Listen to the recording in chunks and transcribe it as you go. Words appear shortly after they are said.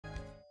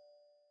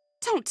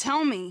Don't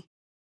tell me.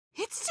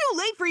 It's too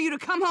late for you to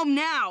come home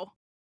now.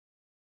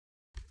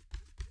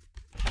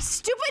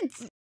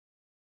 Stupid...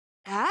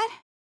 Dad?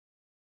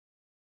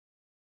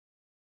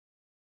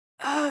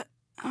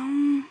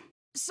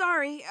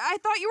 Sorry, I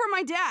thought you were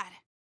my dad.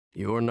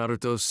 You're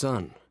Naruto's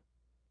son.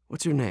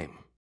 What's your name?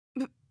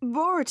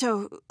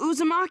 Boruto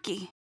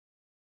Uzumaki.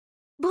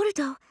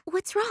 Boruto,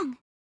 what's wrong?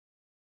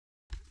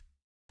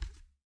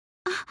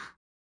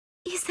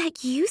 Is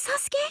that you,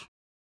 Sasuke?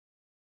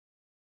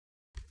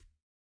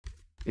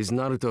 Is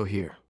Naruto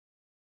here?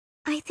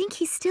 I think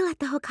he's still at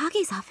the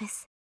Hokage's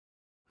office.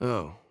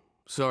 Oh,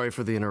 sorry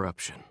for the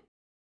interruption.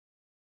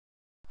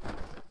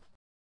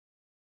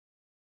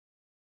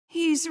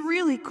 He's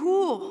really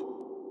cool.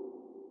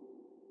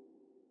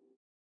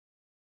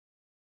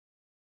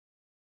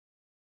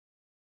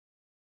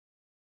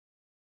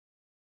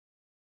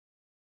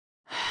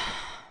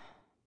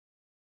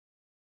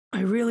 I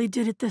really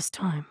did it this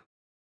time.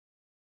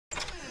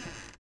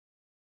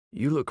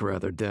 You look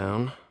rather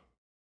down.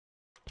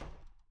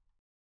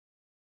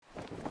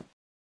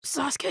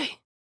 Sasuke!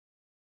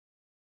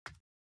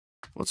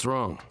 What's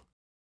wrong?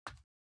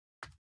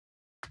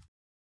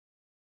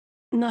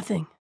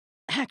 Nothing.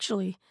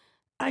 Actually,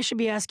 I should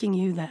be asking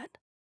you that.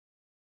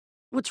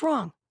 What's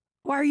wrong?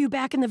 Why are you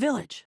back in the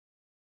village?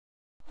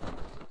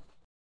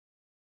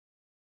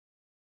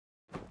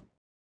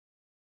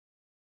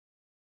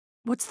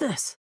 What's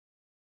this?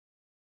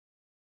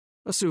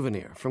 A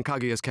souvenir from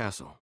Kaguya's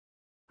castle.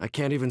 I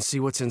can't even see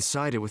what's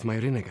inside it with my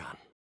Rinnegan.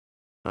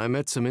 I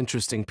met some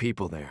interesting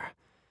people there.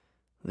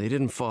 They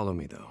didn't follow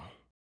me, though.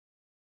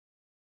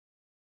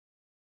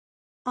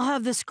 I'll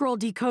have this scroll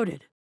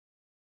decoded.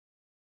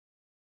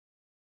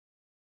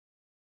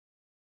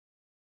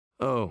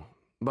 Oh,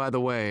 by the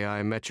way,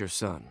 I met your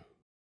son.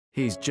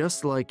 He's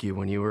just like you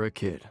when you were a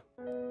kid.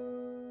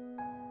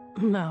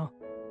 No.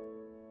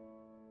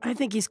 I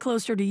think he's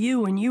closer to you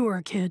when you were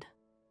a kid.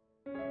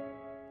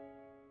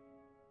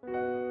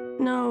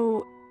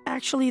 No,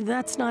 actually,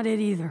 that's not it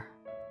either.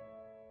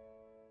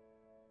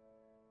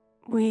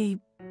 We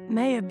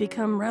may have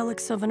become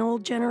relics of an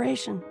old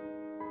generation.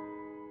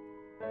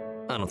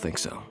 I don't think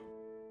so.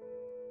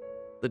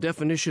 The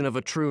definition of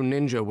a true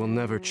ninja will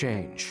never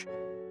change,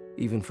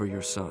 even for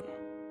your son.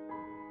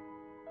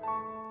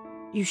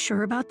 You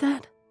sure about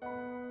that?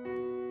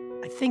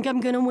 I think I'm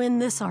gonna win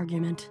this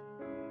argument.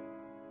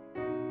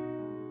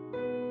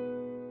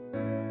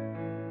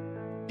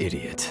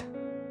 Idiot.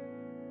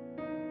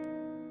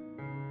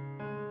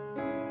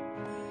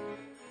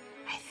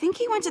 I think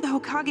he went to the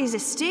Hokage's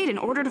estate in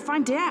order to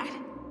find Dad.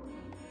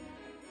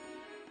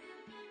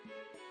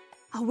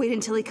 I'll wait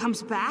until he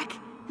comes back,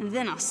 and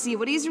then I'll see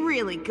what he's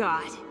really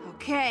got,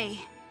 okay?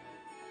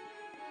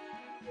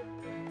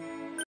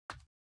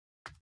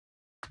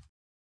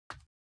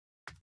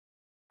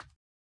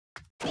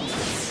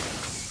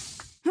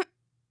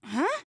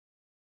 Huh?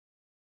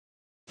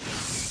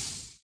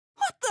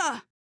 What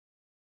the?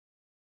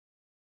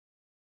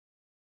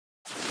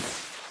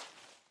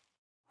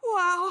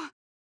 Wow.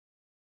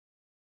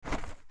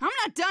 I'm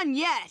not done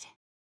yet.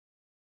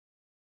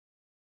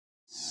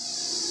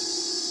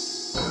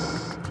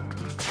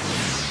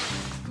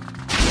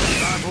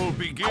 Battle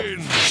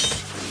begins.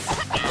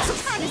 I'm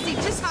trying to see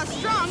just how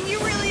strong you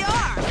really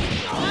are.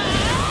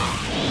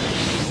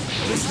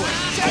 This way.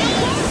 Shadow,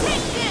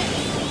 take this.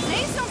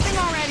 Say something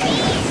already.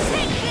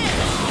 Take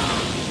this.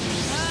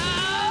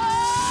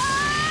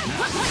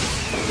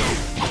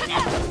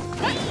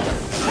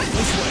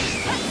 This way.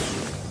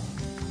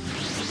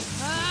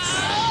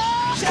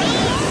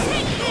 Shadow,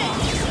 take this.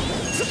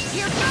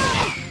 Here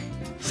goes.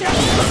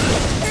 Shadow,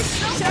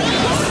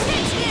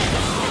 take this.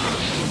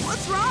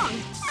 What's wrong?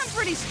 I'm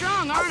pretty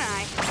strong, aren't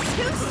I?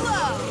 Too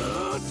slow.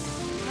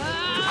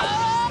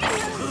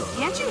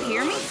 Can't you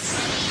hear me?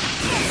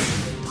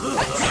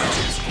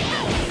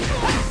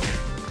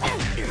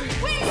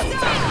 Wait,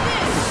 stop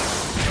this!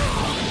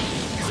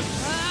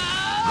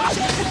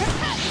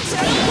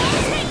 Shadow,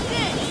 take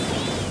this!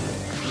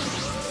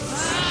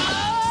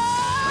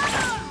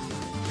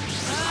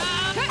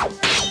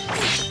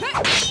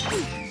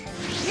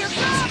 Here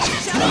comes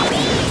Shadow!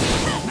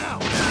 Now.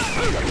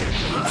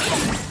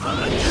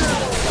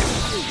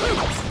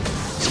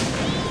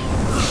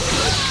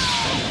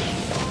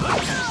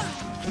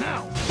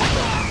 Now.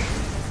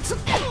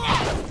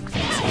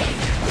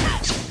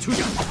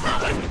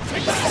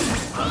 Take that.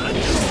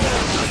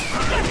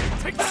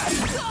 Take that.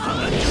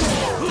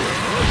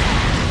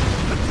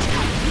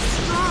 I'm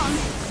strong,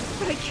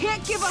 but I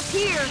can't give up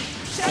here.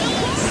 Shadow,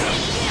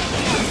 here,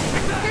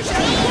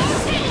 Shadow,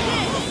 take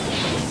this!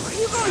 Are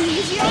you going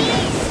easy on me?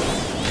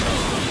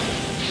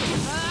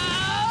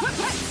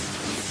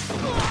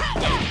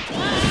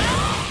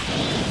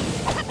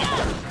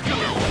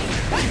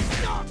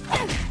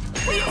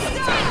 Please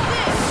stop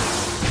this!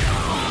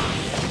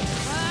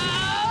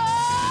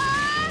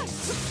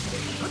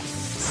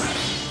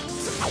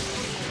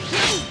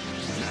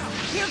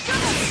 Here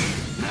goes!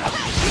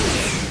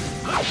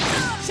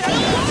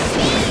 Shadow,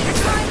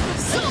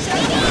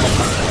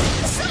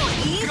 so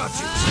easy. Got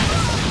you.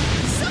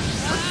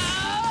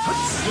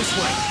 This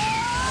way.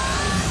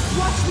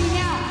 Watch me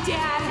now,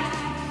 Dad!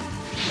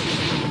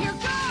 Here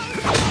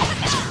goes!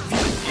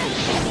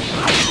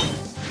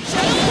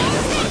 Shadow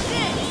Clone, take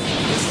this!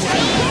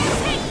 Shadow Clone,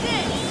 take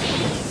this!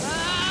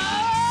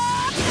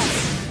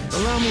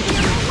 Allow me to...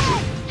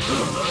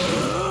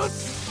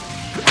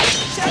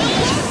 Shadow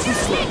Clone,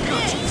 take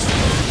this!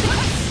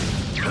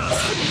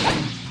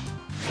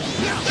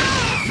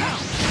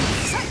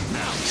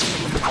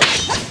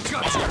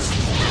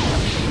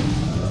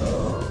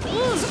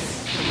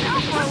 Now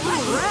for a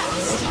little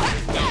rest.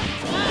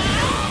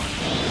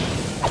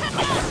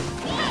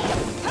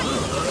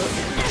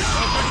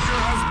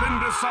 Has been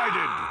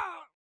decided.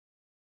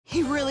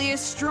 He really is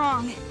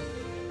strong.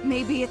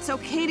 Maybe it's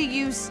okay to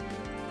use...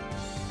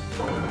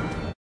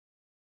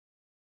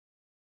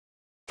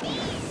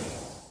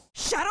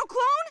 Shadow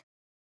Clone?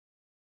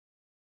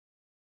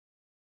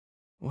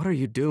 What are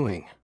you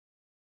doing?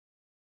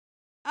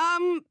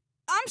 I'm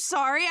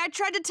sorry, I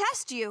tried to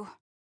test you.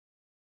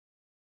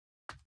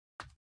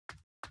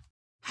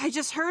 I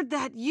just heard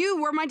that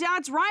you were my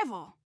dad's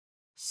rival.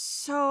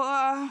 So,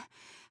 I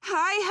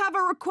have a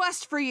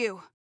request for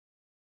you.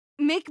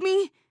 Make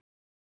me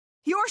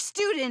your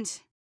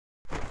student.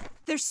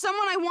 There's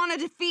someone I want to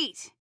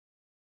defeat.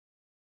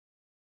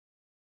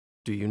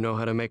 Do you know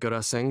how to make a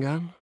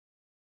Rasengan?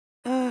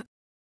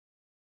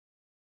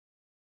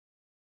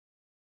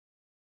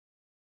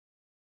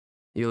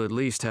 You'll at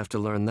least have to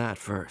learn that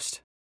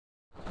first.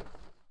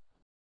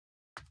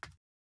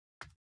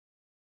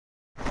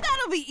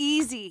 That'll be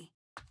easy.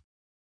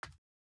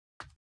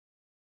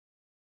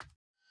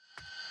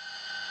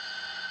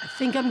 I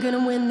think I'm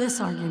gonna win this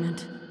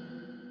argument.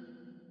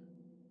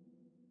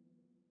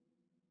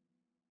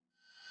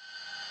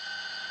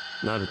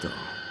 Naruto,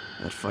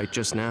 that fight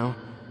just now,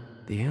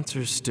 the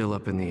answer's still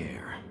up in the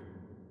air.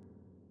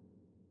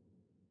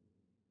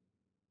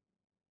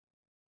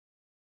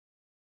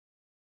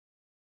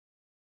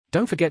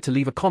 Don't forget to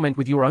leave a comment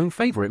with your own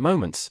favorite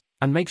moments,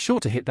 and make sure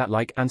to hit that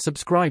like and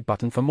subscribe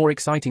button for more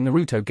exciting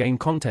Naruto game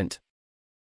content.